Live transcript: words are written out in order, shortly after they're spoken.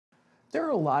There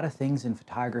are a lot of things in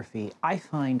photography I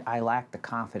find I lack the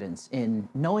confidence in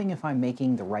knowing if I'm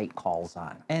making the right calls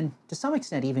on, and to some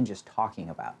extent even just talking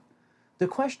about. The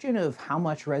question of how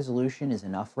much resolution is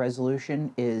enough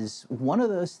resolution is one of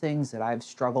those things that I've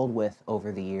struggled with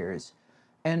over the years.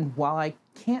 And while I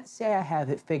can't say I have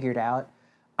it figured out,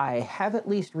 I have at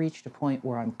least reached a point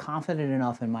where I'm confident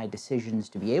enough in my decisions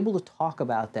to be able to talk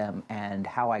about them and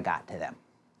how I got to them.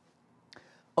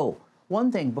 Oh, one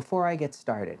thing before I get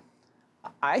started.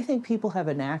 I think people have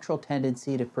a natural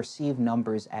tendency to perceive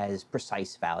numbers as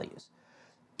precise values.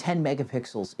 10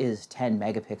 megapixels is 10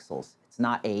 megapixels. It's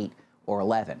not 8 or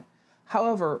 11.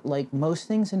 However, like most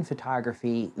things in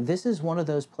photography, this is one of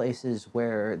those places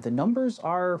where the numbers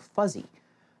are fuzzy.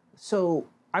 So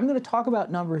I'm going to talk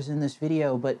about numbers in this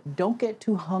video, but don't get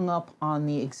too hung up on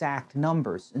the exact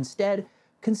numbers. Instead,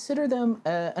 consider them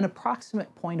an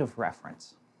approximate point of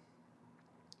reference.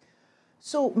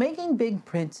 So making big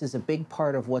prints is a big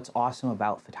part of what's awesome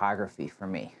about photography for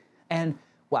me. And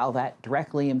while that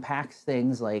directly impacts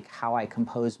things like how I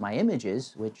compose my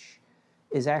images, which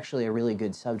is actually a really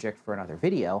good subject for another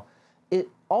video, it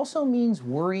also means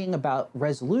worrying about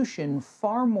resolution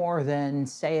far more than,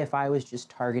 say, if I was just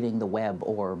targeting the web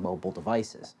or mobile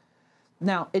devices.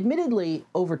 Now, admittedly,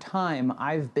 over time,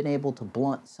 I've been able to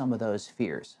blunt some of those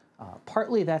fears.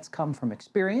 Partly that's come from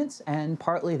experience, and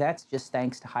partly that's just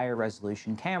thanks to higher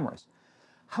resolution cameras.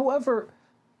 However,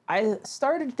 I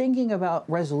started thinking about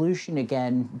resolution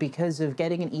again because of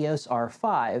getting an EOS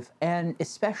R5, and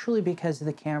especially because of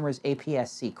the camera's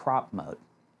APS-C crop mode.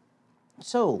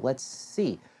 So let's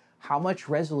see, how much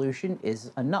resolution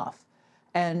is enough?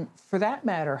 And for that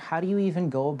matter, how do you even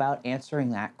go about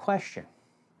answering that question?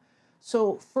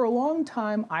 So for a long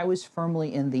time, I was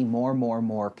firmly in the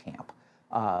more camp.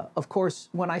 Of course,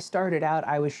 when I started out,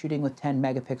 I was shooting with 10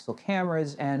 megapixel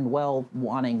cameras, and well,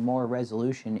 wanting more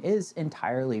resolution is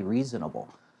entirely reasonable.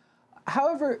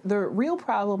 However, the real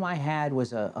problem I had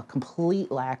was a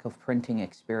complete lack of printing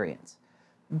experience.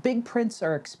 Big prints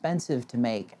are expensive to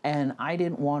make, and I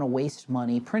didn't want to waste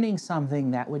money printing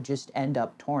something that would just end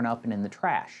up torn up and in the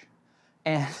trash.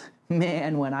 And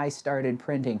man, when I started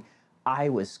printing, I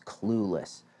was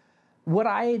clueless. What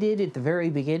I did at the very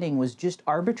beginning was just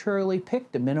arbitrarily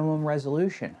picked a minimum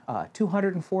resolution,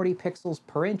 240 pixels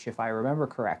per inch if I remember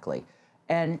correctly.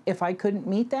 And if I couldn't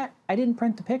meet that, I didn't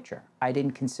print the picture. I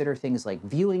didn't consider things like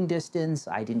viewing distance,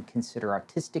 I didn't consider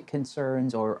artistic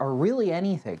concerns or really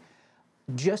anything,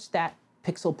 just that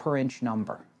pixel per inch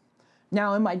number.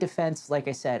 Now in my defense, like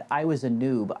I said, I was a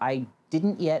noob. I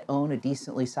didn't yet own a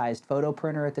decently sized photo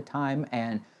printer at the time,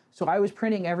 and so I was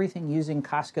printing everything using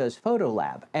Costco's Photo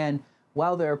Lab, and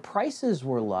while their prices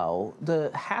were low,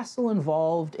 the hassle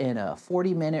involved in a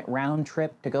 40-minute round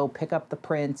trip to go pick up the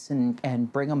prints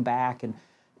and bring them back and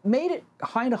made it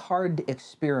kind of hard to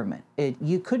experiment.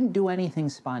 You couldn't do anything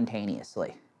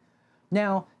spontaneously.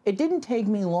 Now, it didn't take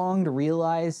me long to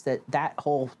realize that that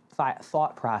whole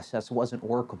thought process wasn't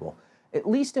workable, at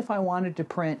least if I wanted to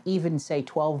print even, say,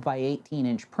 12 by 18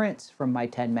 inch prints from my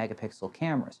 10 megapixel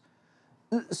cameras.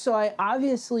 So I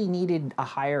obviously needed a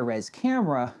higher res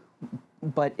camera,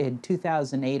 but in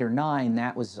 2008 or 9,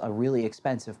 that was a really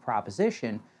expensive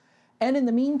proposition. And in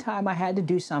the meantime, I had to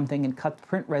do something and cut the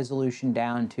print resolution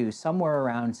down to somewhere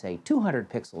around, say, 200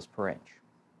 pixels per inch.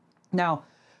 Now,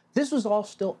 this was all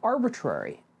still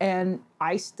arbitrary, and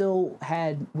I still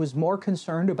was more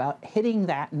concerned about hitting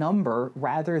that number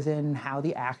rather than how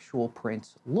the actual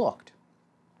prints looked.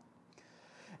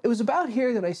 It was about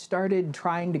here that I started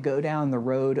trying to go down the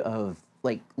road of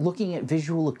looking at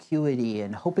visual acuity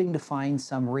and hoping to find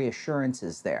some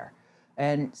reassurances there.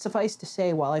 And suffice to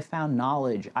say, while I found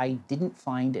knowledge, I didn't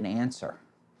find an answer.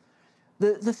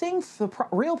 The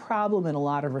real problem in a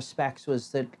lot of respects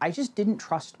was that I just didn't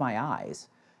trust my eyes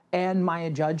and my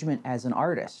judgment as an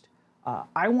artist.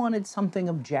 I wanted something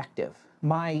objective.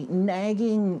 My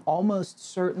nagging, almost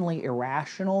certainly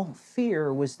irrational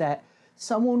fear was that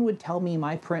someone would tell me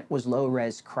my print was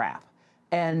low-res crap.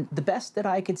 And the best that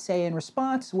I could say in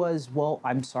response was, well,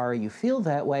 I'm sorry you feel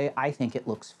that way, I think it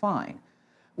looks fine.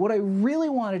 What I really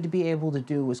wanted to be able to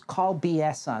do was call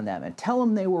BS on them and tell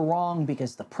them they were wrong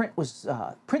because the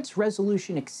print's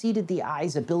resolution exceeded the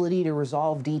eye's ability to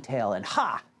resolve detail, and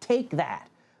ha, take that.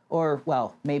 Or,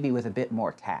 well, maybe with a bit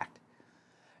more tact.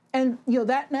 And,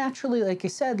 that naturally, like I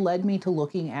said, led me to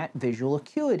looking at visual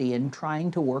acuity and trying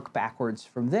to work backwards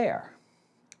from there.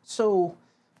 So,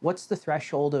 what's the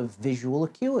threshold of visual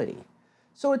acuity?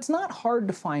 So it's not hard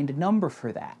to find a number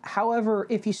for that. However,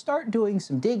 if you start doing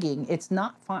some digging, it's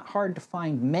not hard to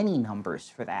find many numbers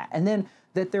for that. And then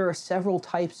that there are several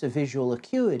types of visual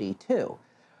acuity too.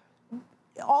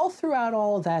 all throughout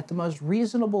all of that, the most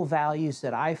reasonable values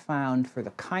that I found for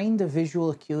the kind of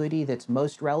visual acuity that's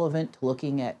most relevant to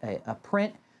looking at a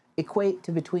print equate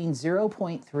to between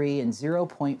 0.3 and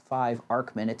 0.5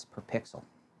 arc minutes per pixel.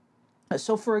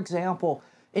 So for example,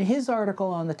 in his article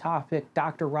on the topic,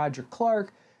 Dr. Roger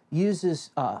Clark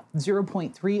uses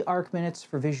 0.3 arc minutes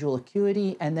for visual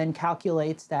acuity and then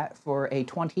calculates that for a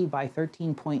 20 by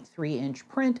 13.3 inch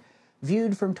print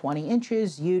viewed from 20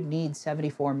 inches, you'd need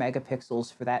 74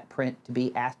 megapixels for that print to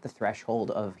be at the threshold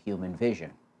of human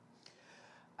vision.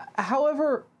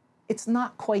 However, it's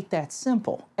not quite that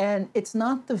simple, and it's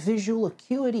not the visual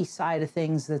acuity side of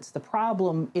things that's the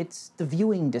problem, it's the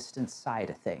viewing distance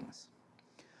side of things.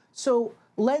 So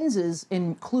lenses,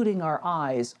 including our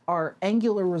eyes, are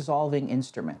angular resolving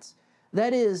instruments.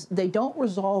 That is, they don't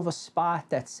resolve a spot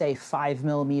that's, say, 5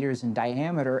 millimeters in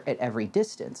diameter at every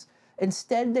distance.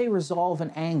 Instead, they resolve an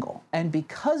angle, and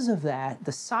because of that,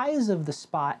 the size of the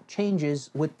spot changes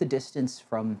with the distance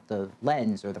from the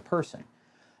lens or the person.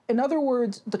 In other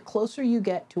words, the closer you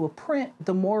get to a print,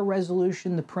 the more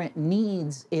resolution the print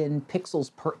needs in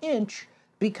pixels per inch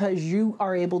because you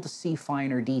are able to see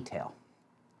finer detail.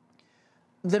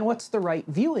 Then what's the right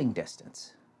viewing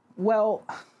distance? Well,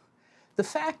 the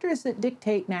factors that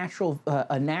dictate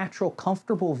a natural,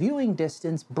 comfortable viewing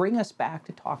distance bring us back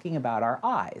to talking about our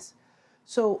eyes.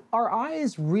 So our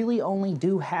eyes really only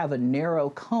do have a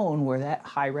narrow cone where that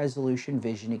high-resolution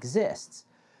vision exists.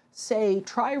 Say,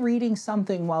 try reading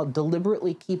something while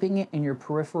deliberately keeping it in your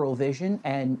peripheral vision,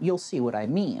 and you'll see what I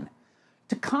mean.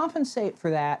 To compensate for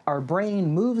that, our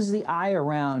brain moves the eye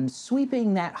around,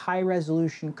 sweeping that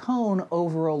high-resolution cone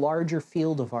over a larger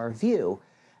field of our view,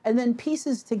 and then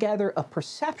pieces together a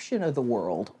perception of the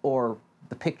world, or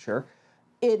the picture,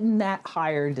 in that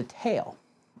higher detail.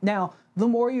 Now, the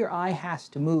more your eye has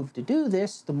to move to do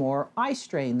this, the more eye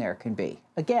strain there can be.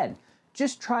 Again,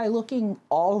 just try looking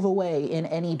all the way in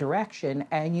any direction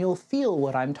and you'll feel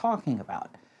what I'm talking about.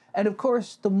 And of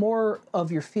course, the more of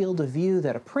your field of view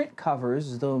that a print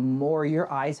covers, the more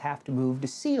your eyes have to move to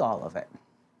see all of it.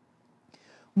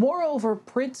 Moreover,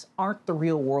 prints aren't the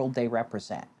real world they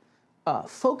represent.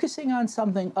 Focusing on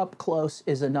something up close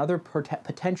is another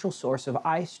potential source of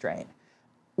eye strain.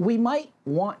 We might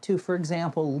want to, for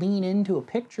example, lean into a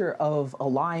picture of a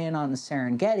lion on the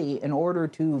Serengeti in order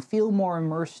to feel more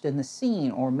immersed in the scene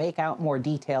or make out more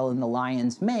detail in the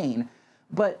lion's mane.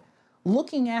 But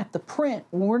looking at the print,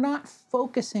 we're not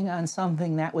focusing on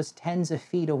something that was tens of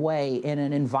feet away in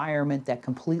an environment that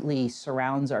completely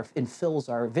surrounds and fills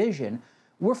our vision.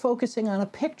 We're focusing on a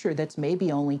picture that's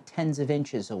maybe only tens of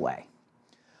inches away.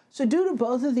 So due to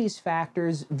both of these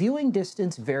factors, viewing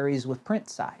distance varies with print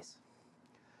size.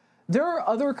 There are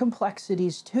other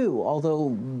complexities too,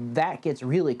 although that gets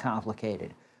really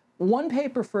complicated. One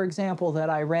paper, for example, that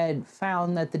I read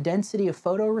found that the density of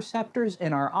photoreceptors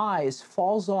in our eyes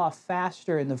falls off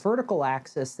faster in the vertical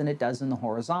axis than it does in the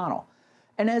horizontal.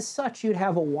 And as such, you'd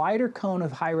have a wider cone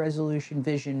of high-resolution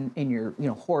vision in your,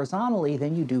 horizontally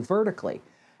than you do vertically.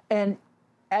 And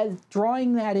as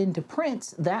drawing that into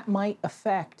prints, that might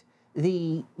affect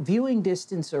the viewing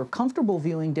distance or comfortable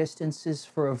viewing distances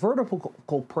for a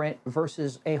vertical print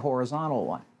versus a horizontal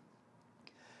one.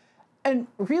 And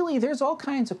really, there's all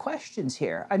kinds of questions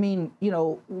here. I mean,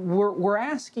 we're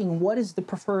asking what is the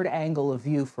preferred angle of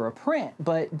view for a print,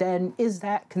 but then is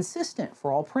that consistent for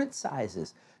all print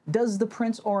sizes? Does the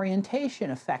print's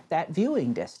orientation affect that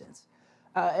viewing distance?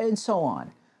 And so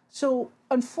on. So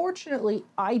unfortunately,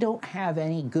 I don't have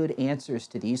any good answers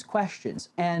to these questions.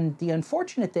 And the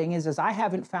unfortunate thing is I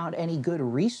haven't found any good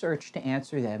research to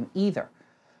answer them either.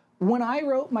 When I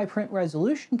wrote my print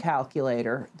resolution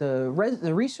calculator, the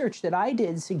research that I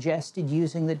did suggested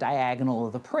using the diagonal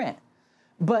of the print.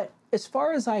 But as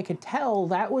far as I could tell,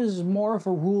 that was more of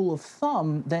a rule of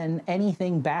thumb than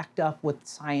anything backed up with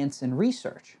science and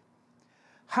research.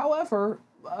 However,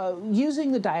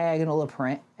 using the diagonal of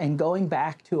print and going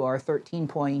back to our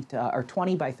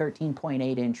 20 by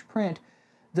 13.8 inch print,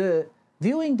 the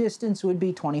viewing distance would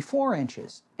be 24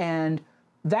 inches. And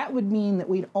that would mean that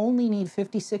we'd only need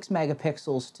 56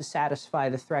 megapixels to satisfy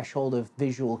the threshold of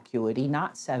visual acuity,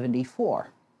 not 74.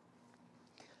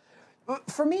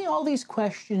 For me, all these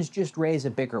questions just raise a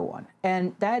bigger one,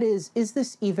 and that is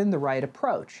this even the right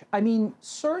approach? I mean,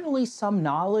 certainly some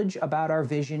knowledge about our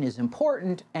vision is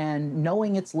important, and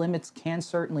knowing its limits can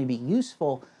certainly be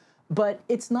useful, but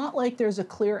it's not like there's a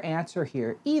clear answer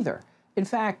here either. In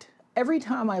fact, every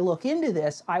time I look into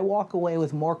this, I walk away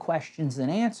with more questions than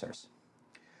answers.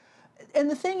 And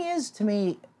the thing is, to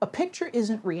me, a picture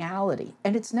isn't reality,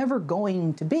 and it's never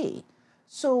going to be.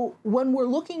 So when we're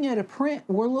looking at a print,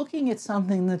 we're looking at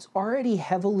something that's already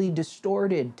heavily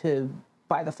distorted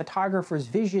by the photographer's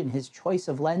vision, his choice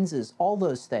of lenses, all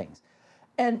those things.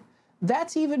 And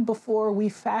that's even before we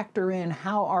factor in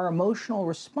how our emotional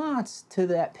response to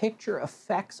that picture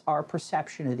affects our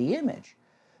perception of the image.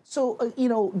 So,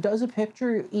 does a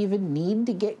picture even need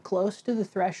to get close to the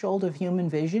threshold of human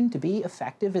vision to be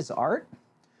effective as art?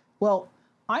 Well,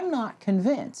 I'm not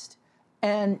convinced.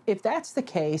 And if that's the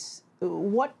case,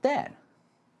 what then?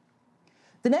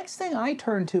 The next thing I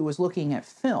turned to was looking at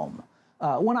film.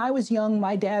 When I was young,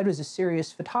 my dad was a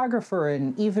serious photographer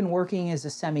and even working as a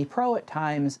semi-pro at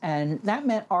times, and that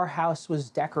meant our house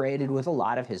was decorated with a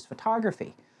lot of his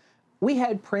photography. We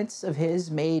had prints of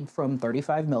his made from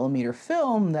 35mm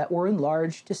film that were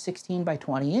enlarged to 16 by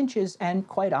 20 inches, and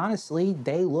quite honestly,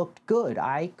 they looked good.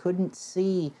 I couldn't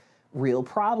see real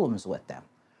problems with them.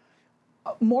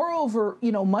 Moreover,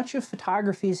 much of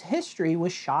photography's history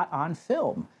was shot on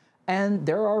film, and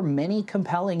there are many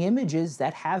compelling images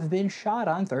that have been shot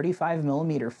on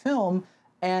 35mm film,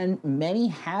 and many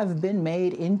have been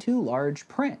made into large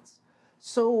prints.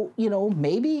 So,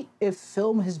 maybe if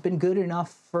film has been good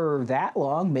enough for that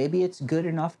long, maybe it's good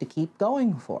enough to keep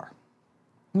going for.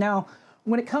 Now,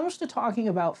 when it comes to talking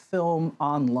about film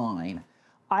online,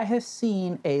 I have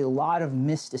seen a lot of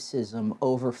mysticism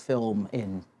over film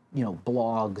in,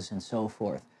 blogs and so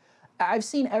forth. I've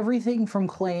seen everything from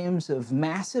claims of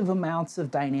massive amounts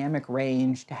of dynamic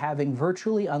range to having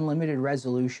virtually unlimited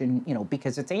resolution,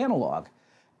 because it's analog.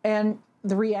 And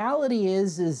the reality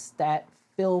is that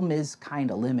film is kind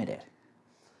of limited.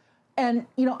 And,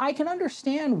 I can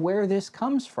understand where this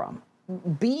comes from.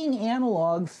 Being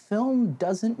analog, film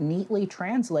doesn't neatly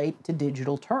translate to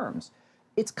digital terms.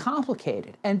 It's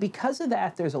complicated, and because of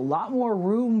that, there's a lot more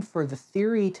room for the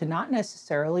theory to not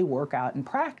necessarily work out in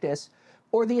practice,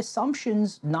 or the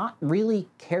assumptions not really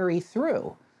carry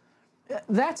through.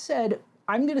 That said,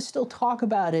 I'm going to still talk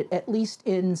about it, at least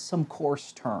in some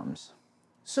coarse terms.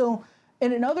 So,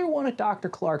 in another one of Dr.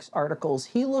 Clark's articles,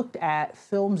 he looked at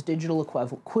film's digital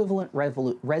equivalent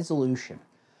resolution.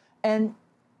 And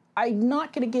I'm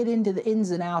not going to get into the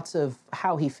ins and outs of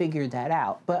how he figured that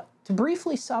out, but to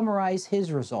briefly summarize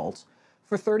his results,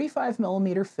 for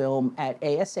 35mm film at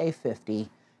ASA 50,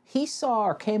 he saw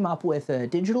or came up with a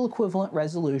digital equivalent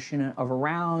resolution of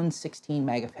around 16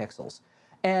 megapixels.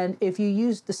 And if you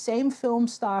used the same film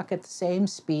stock at the same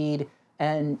speed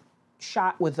and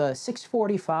shot with a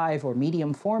 645 or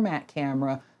medium format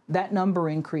camera, that number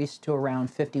increased to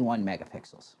around 51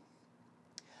 megapixels.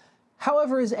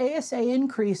 However, as ASA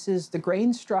increases, the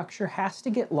grain structure has to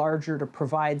get larger to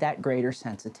provide that greater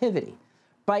sensitivity.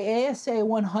 By ASA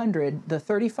 100, the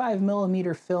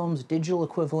 35mm film's digital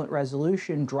equivalent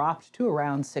resolution dropped to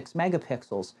around 6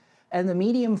 megapixels, and the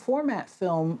medium format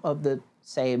film of the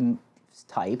same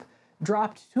type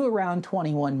dropped to around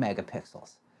 21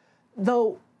 megapixels.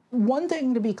 Though, one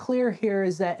thing to be clear here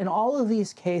is that in all of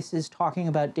these cases talking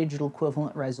about digital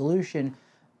equivalent resolution,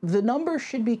 the numbers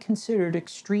should be considered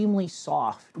extremely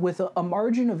soft, with a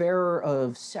margin of error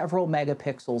of several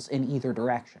megapixels in either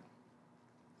direction.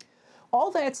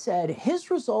 All that said, his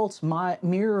results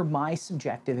mirror my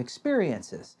subjective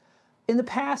experiences. In the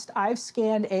past, I've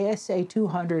scanned ASA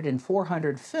 200 and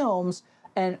 400 films,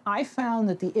 and I found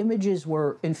that the images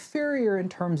were inferior in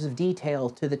terms of detail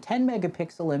to the 10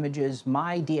 megapixel images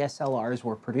my DSLRs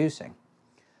were producing.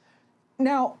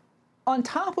 Now, on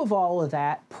top of all of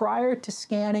that, prior to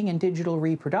scanning and digital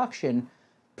reproduction,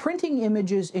 printing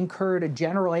images incurred a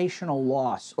generational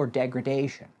loss or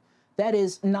degradation. That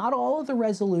is, not all of the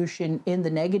resolution in the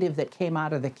negative that came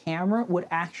out of the camera would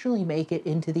actually make it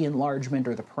into the enlargement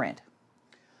or the print.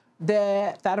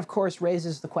 That, of course,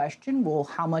 raises the question, well,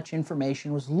 how much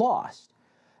information was lost?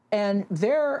 And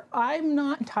there, I'm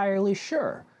not entirely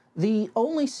sure. The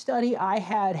only study I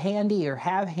had handy or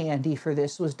have handy for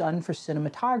this was done for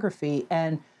cinematography,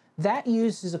 and that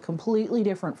uses a completely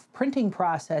different printing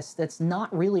process that's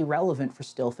not really relevant for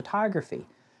still photography.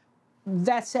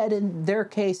 That said, in their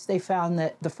case, they found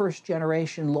that the first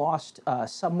generation lost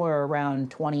somewhere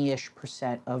around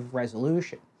 20-ish% of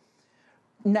resolution.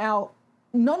 Now,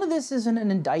 none of this is an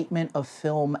indictment of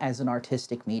film as an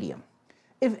artistic medium.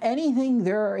 If anything,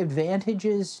 there are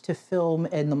advantages to film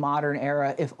in the modern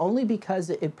era, if only because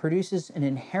it produces an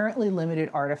inherently limited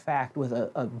artifact with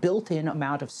a built-in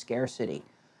amount of scarcity.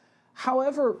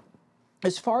 However,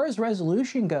 as far as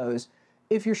resolution goes,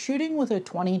 if you're shooting with a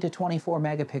 20 to 24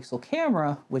 megapixel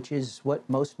camera, which is what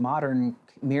most modern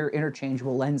mirror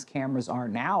interchangeable lens cameras are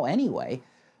now anyway,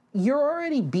 you're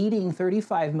already beating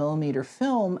 35mm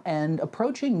film and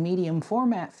approaching medium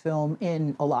format film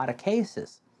in a lot of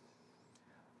cases.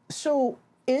 So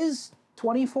is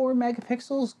 24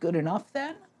 megapixels good enough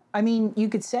then? I mean, you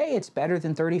could say it's better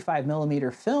than 35 millimeter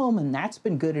film, and that's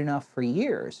been good enough for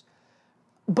years.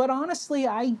 But honestly,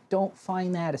 I don't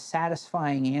find that a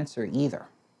satisfying answer either.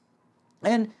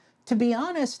 And to be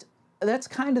honest, that's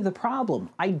kind of the problem.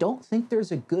 I don't think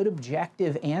there's a good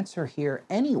objective answer here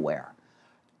anywhere.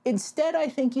 Instead, I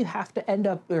think you have to end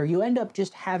up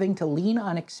just having to lean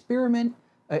on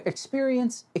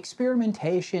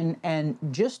experimentation, and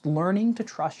just learning to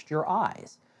trust your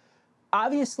eyes.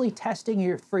 Obviously,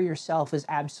 testing for yourself is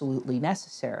absolutely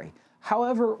necessary.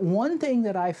 However, one thing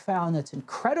that I've found that's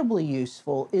incredibly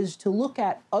useful is to look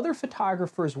at other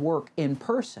photographers' work in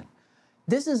person.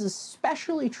 This is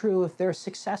especially true if they're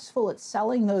successful at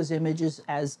selling those images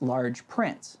as large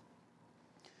prints.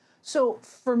 So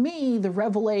for me, the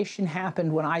revelation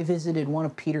happened when I visited one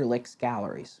of Peter Lick's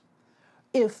galleries.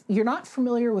 If you're not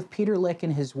familiar with Peter Lick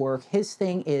and his work, his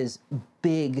thing is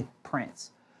big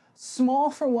prints. Small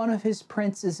for one of his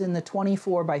prints is in the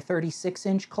 24 by 36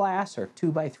 inch class, or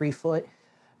 2 by 3 foot,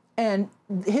 and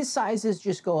his sizes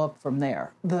just go up from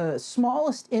there. The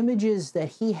smallest images that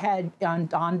he had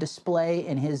on display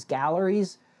in his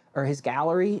galleries, or his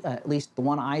gallery, at least the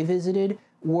one I visited,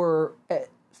 were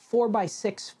 4 by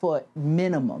 6 foot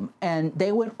minimum, and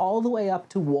they went all the way up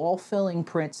to wall-filling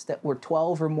prints that were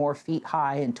 12 or more feet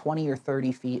high and 20 or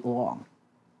 30 feet long.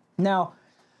 Now,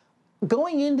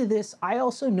 going into this, I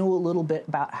also knew a little bit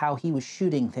about how he was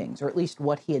shooting things, or at least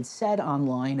what he had said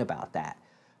online about that.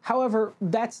 However,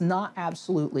 that's not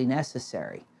absolutely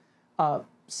necessary.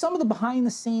 Some of the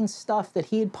behind-the-scenes stuff that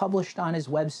he had published on his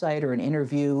website, or an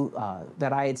interview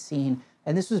that I had seen,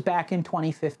 and this was back in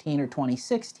 2015 or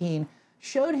 2016,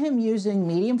 showed him using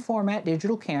medium format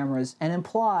digital cameras, and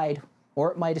implied,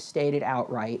 or it might have stated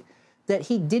outright, that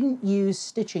he didn't use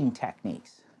stitching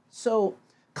techniques. So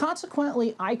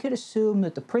consequently, I could assume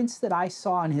that the prints that I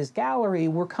saw in his gallery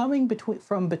were coming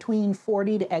from between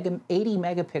 40 to 80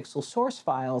 megapixel source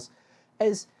files,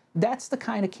 as that's the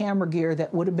kind of camera gear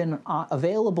that would have been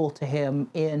available to him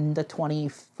in the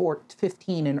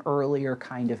 2015 and earlier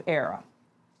kind of era.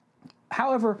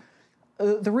 However,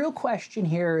 the real question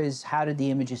here is, how did the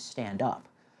images stand up?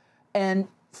 And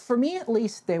for me at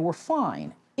least, they were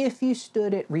fine if you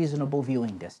stood at reasonable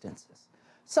viewing distances.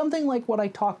 Something like what I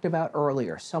talked about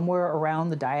earlier, somewhere around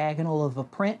the diagonal of a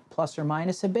print, plus or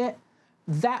minus a bit,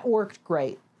 that worked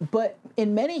great. But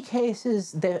in many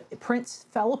cases, the prints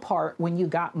fell apart when you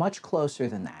got much closer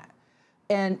than that.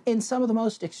 And in some of the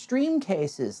most extreme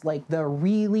cases, like the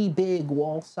really big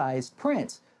wall-sized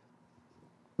prints,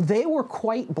 they were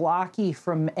quite blocky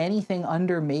from anything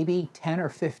under maybe 10 or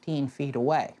 15 feet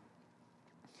away.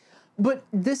 But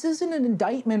this isn't an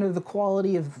indictment of the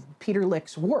quality of Peter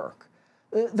Lick's work.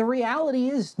 The reality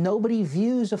is nobody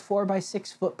views a 4 by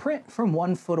 6 foot print from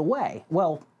 1 foot away.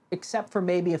 Well, except for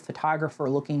maybe a photographer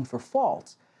looking for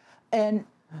faults. And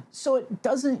so it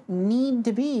doesn't need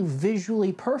to be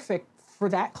visually perfect for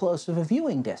that close of a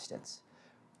viewing distance.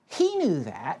 He knew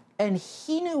that, and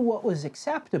he knew what was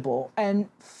acceptable, and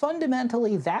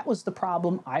fundamentally that was the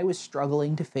problem I was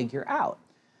struggling to figure out.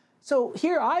 So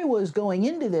here I was going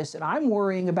into this, and I'm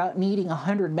worrying about needing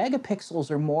 100 megapixels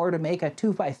or more to make a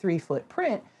 2 by 3 foot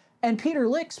print, and Peter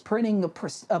Lick's printing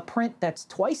a print that's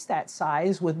twice that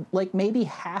size with like maybe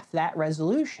half that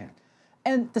resolution.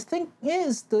 And the thing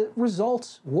is, the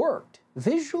results worked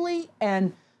visually,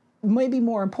 and maybe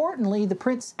more importantly, the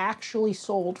prints actually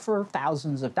sold for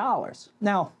thousands of dollars.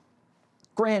 Now,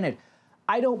 granted,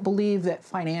 I don't believe that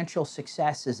financial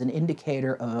success is an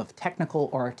indicator of technical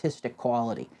or artistic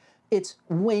quality. It's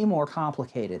way more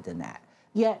complicated than that.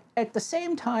 Yet, at the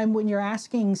same time, when you're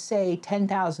asking, say,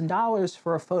 $10,000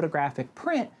 for a photographic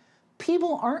print,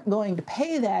 people aren't going to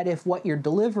pay that if what you're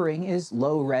delivering is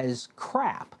low-res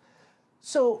crap.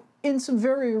 So, in some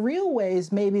very real ways,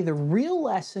 maybe the real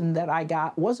lesson that I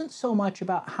got wasn't so much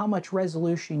about how much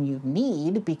resolution you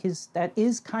need, because that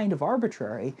is kind of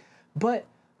arbitrary, but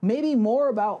maybe more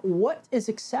about what is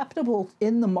acceptable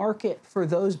in the market for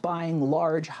those buying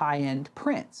large, high-end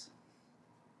prints.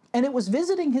 And it was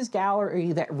visiting his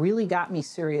gallery that really got me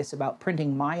serious about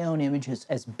printing my own images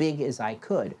as big as I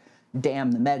could.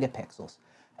 Damn the megapixels.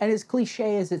 And as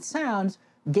cliche as it sounds,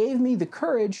 gave me the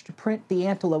courage to print the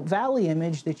Antelope Valley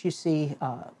image that you see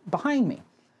behind me.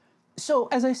 So,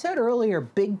 as I said earlier,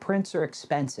 big prints are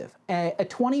expensive. A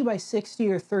 20 by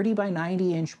 60 or 30 by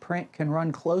 90 inch print can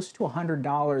run close to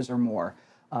 $100 or more,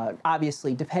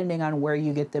 obviously, depending on where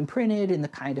you get them printed and the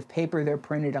kind of paper they're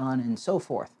printed on and so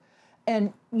forth.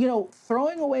 And, you know,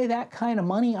 throwing away that kind of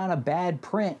money on a bad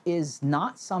print is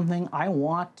not something I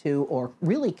want to or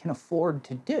really can afford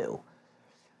to do.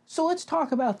 So let's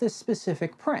talk about this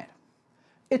specific print.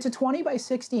 It's a 20 by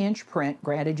 60 inch print,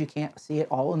 granted you can't see it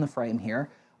all in the frame here,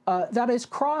 that is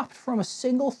cropped from a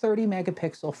single 30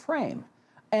 megapixel frame.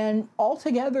 And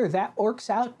altogether that works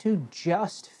out to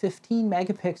just 15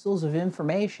 megapixels of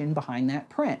information behind that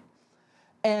print.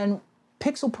 And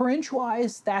pixel per inch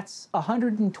wise, that's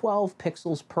 112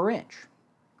 pixels per inch.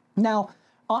 Now,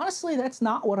 honestly, that's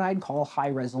not what I'd call high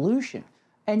resolution.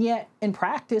 And yet, in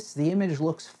practice, the image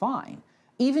looks fine.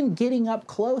 Even getting up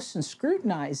close and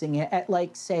scrutinizing it at,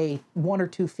 like, say, 1 or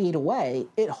 2 feet away,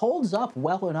 it holds up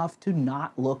well enough to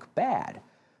not look bad.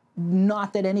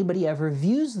 Not that anybody ever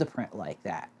views the print like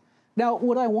that. Now,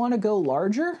 would I want to go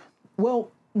larger?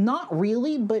 Well, not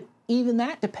really, but even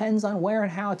that depends on where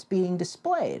and how it's being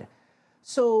displayed.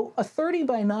 So a 30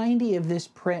 by 90 of this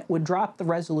print would drop the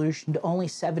resolution to only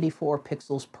 74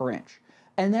 pixels per inch.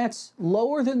 And that's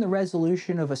lower than the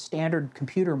resolution of a standard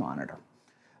computer monitor.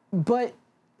 But,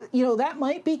 you know, that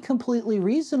might be completely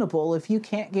reasonable if you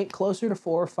can't get closer to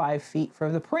 4 or 5 feet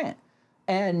from the print.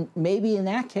 And maybe in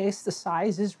that case, the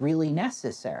size is really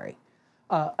necessary.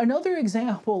 Another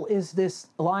example is this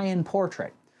lion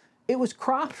portrait. It was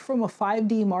cropped from a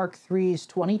 5D Mark III's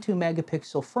 22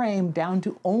 megapixel frame down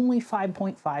to only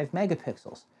 5.5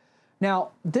 megapixels.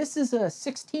 Now, this is a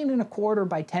 16.25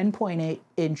 by 10.8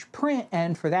 inch print,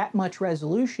 and for that much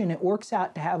resolution, it works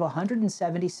out to have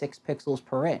 176 pixels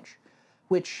per inch,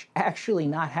 which actually,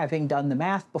 not having done the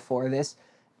math before this,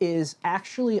 is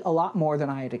actually a lot more than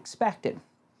I had expected.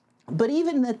 But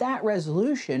even at that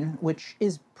resolution, which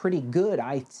is pretty good,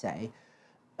 I'd say,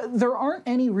 there aren't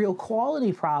any real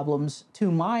quality problems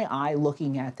to my eye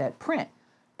looking at that print.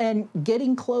 And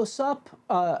getting close up,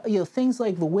 you know, things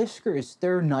like the whiskers,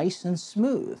 they're nice and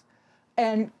smooth.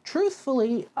 And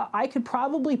truthfully, I could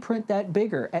probably print that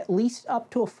bigger, at least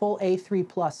up to a full A3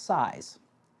 plus size.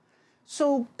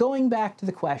 So going back to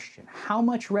the question, how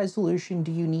much resolution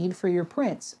do you need for your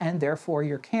prints and therefore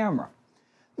your camera?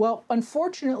 Well,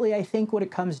 unfortunately, I think what it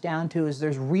comes down to is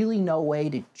there's really no way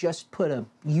to just put a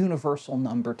universal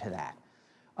number to that.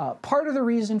 Part of the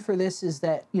reason for this is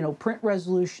that, you know, print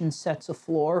resolution sets a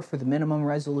floor for the minimum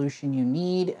resolution you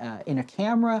need in a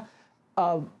camera,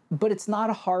 but it's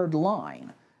not a hard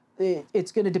line.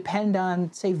 It's going to depend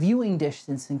on, say, viewing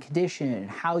distance and condition and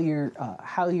how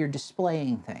you're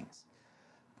displaying things.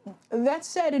 That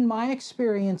said, in my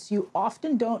experience, you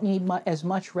often don't need as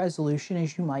much resolution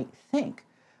as you might think.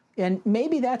 And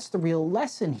maybe that's the real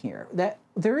lesson here, that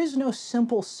there is no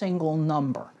simple single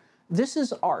number. This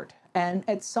is art, and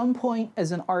at some point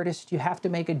as an artist, you have to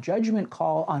make a judgment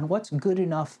call on what's good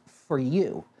enough for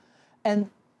you. And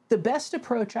the best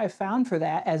approach I've found for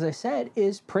that, as I said,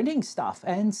 is printing stuff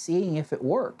and seeing if it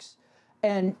works.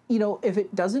 And, you know, if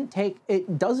it doesn't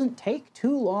take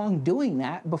too long doing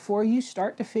that before you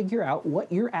start to figure out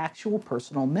what your actual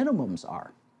personal minimums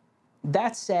are.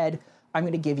 That said, I'm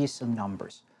going to give you some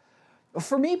numbers.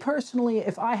 For me personally,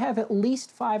 if I have at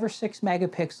least 5 or 6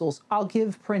 megapixels, I'll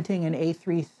give printing an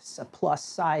A3 plus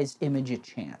sized image a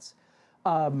chance.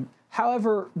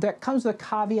 However, there comes a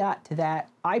caveat to that.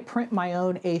 I print my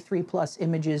own A3 plus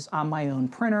images on my own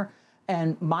printer,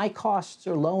 and my costs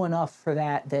are low enough for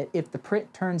that if the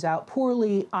print turns out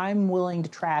poorly, I'm willing to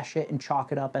trash it and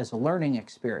chalk it up as a learning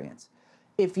experience.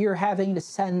 If you're having to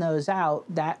send those out,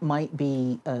 that might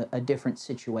be a different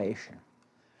situation.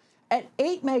 At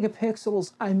 8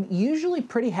 megapixels, I'm usually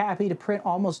pretty happy to print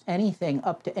almost anything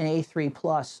up to an A3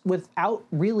 plus without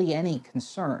really any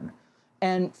concern.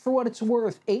 And for what it's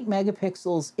worth, 8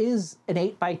 megapixels is an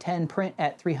 8 by 10 print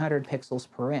at 300 pixels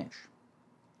per inch.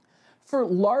 For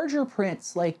larger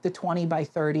prints like the 20 by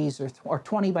 30s or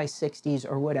 20 by 60s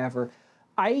or whatever,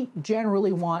 I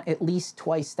generally want at least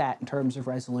twice that in terms of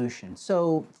resolution.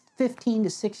 So 15 to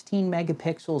 16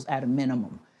 megapixels at a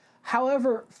minimum.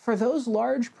 However, for those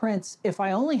large prints, if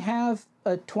I only have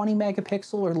a 20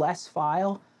 megapixel or less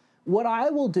file, what I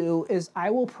will do is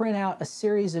I will print out a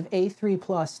series of A3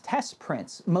 plus test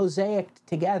prints, mosaicked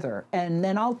together, and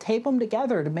then I'll tape them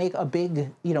together to make a big,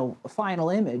 you know,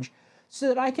 final image so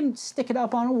that I can stick it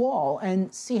up on a wall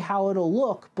and see how it'll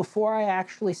look before I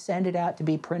actually send it out to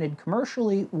be printed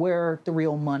commercially where the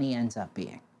real money ends up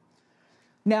being.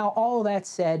 Now, all that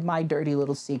said, my dirty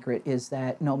little secret is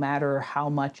that no matter how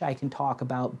much I can talk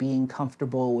about being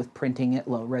comfortable with printing at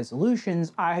low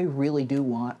resolutions, I really do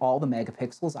want all the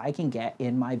megapixels I can get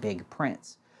in my big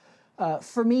prints.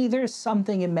 For me, there's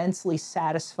something immensely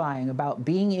satisfying about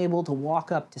being able to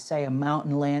walk up to, say, a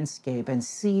mountain landscape and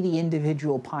see the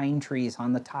individual pine trees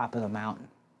on the top of the mountain.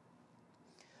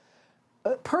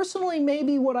 Personally,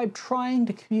 maybe what I'm trying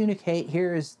to communicate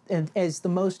here is, as the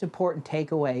most important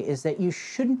takeaway, is that you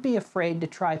shouldn't be afraid to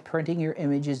try printing your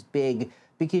images big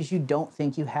because you don't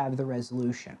think you have the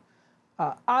resolution.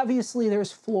 Obviously,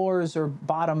 there's floors or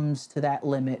bottoms to that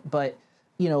limit, but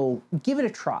give it a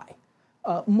try.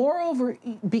 Moreover,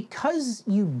 because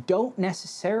you don't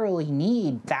necessarily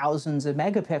need thousands of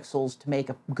megapixels to make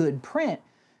a good print,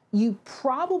 you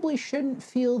probably shouldn't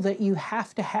feel that you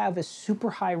have to have a super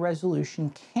high resolution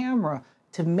camera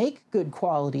to make good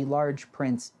quality large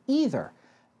prints either.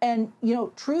 And,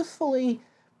 truthfully,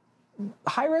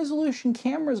 high resolution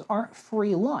cameras aren't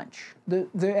free lunch.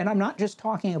 And I'm not just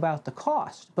talking about the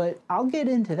cost, but I'll get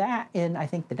into that in, I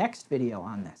think, the next video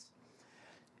on this.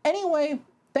 Anyway,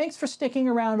 thanks for sticking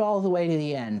around all the way to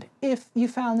the end. If you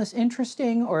found this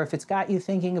interesting, or if it's got you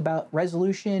thinking about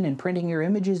resolution and printing your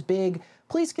images big,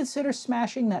 please consider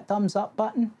smashing that thumbs up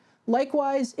button.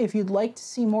 Likewise, if you'd like to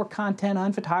see more content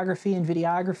on photography and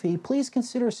videography, please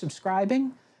consider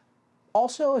subscribing.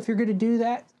 Also, if you're going to do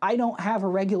that, I don't have a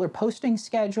regular posting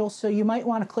schedule, so you might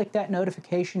want to click that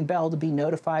notification bell to be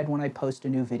notified when I post a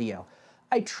new video.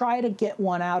 I try to get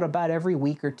one out about every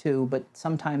week or two, but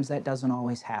sometimes that doesn't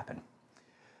always happen.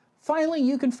 Finally,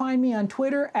 you can find me on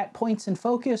Twitter at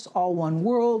pointsinfocus, all one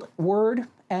word,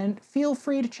 and feel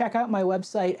free to check out my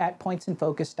website at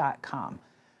pointsinfocus.com.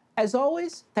 As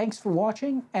always, thanks for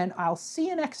watching, and I'll see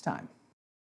you next time.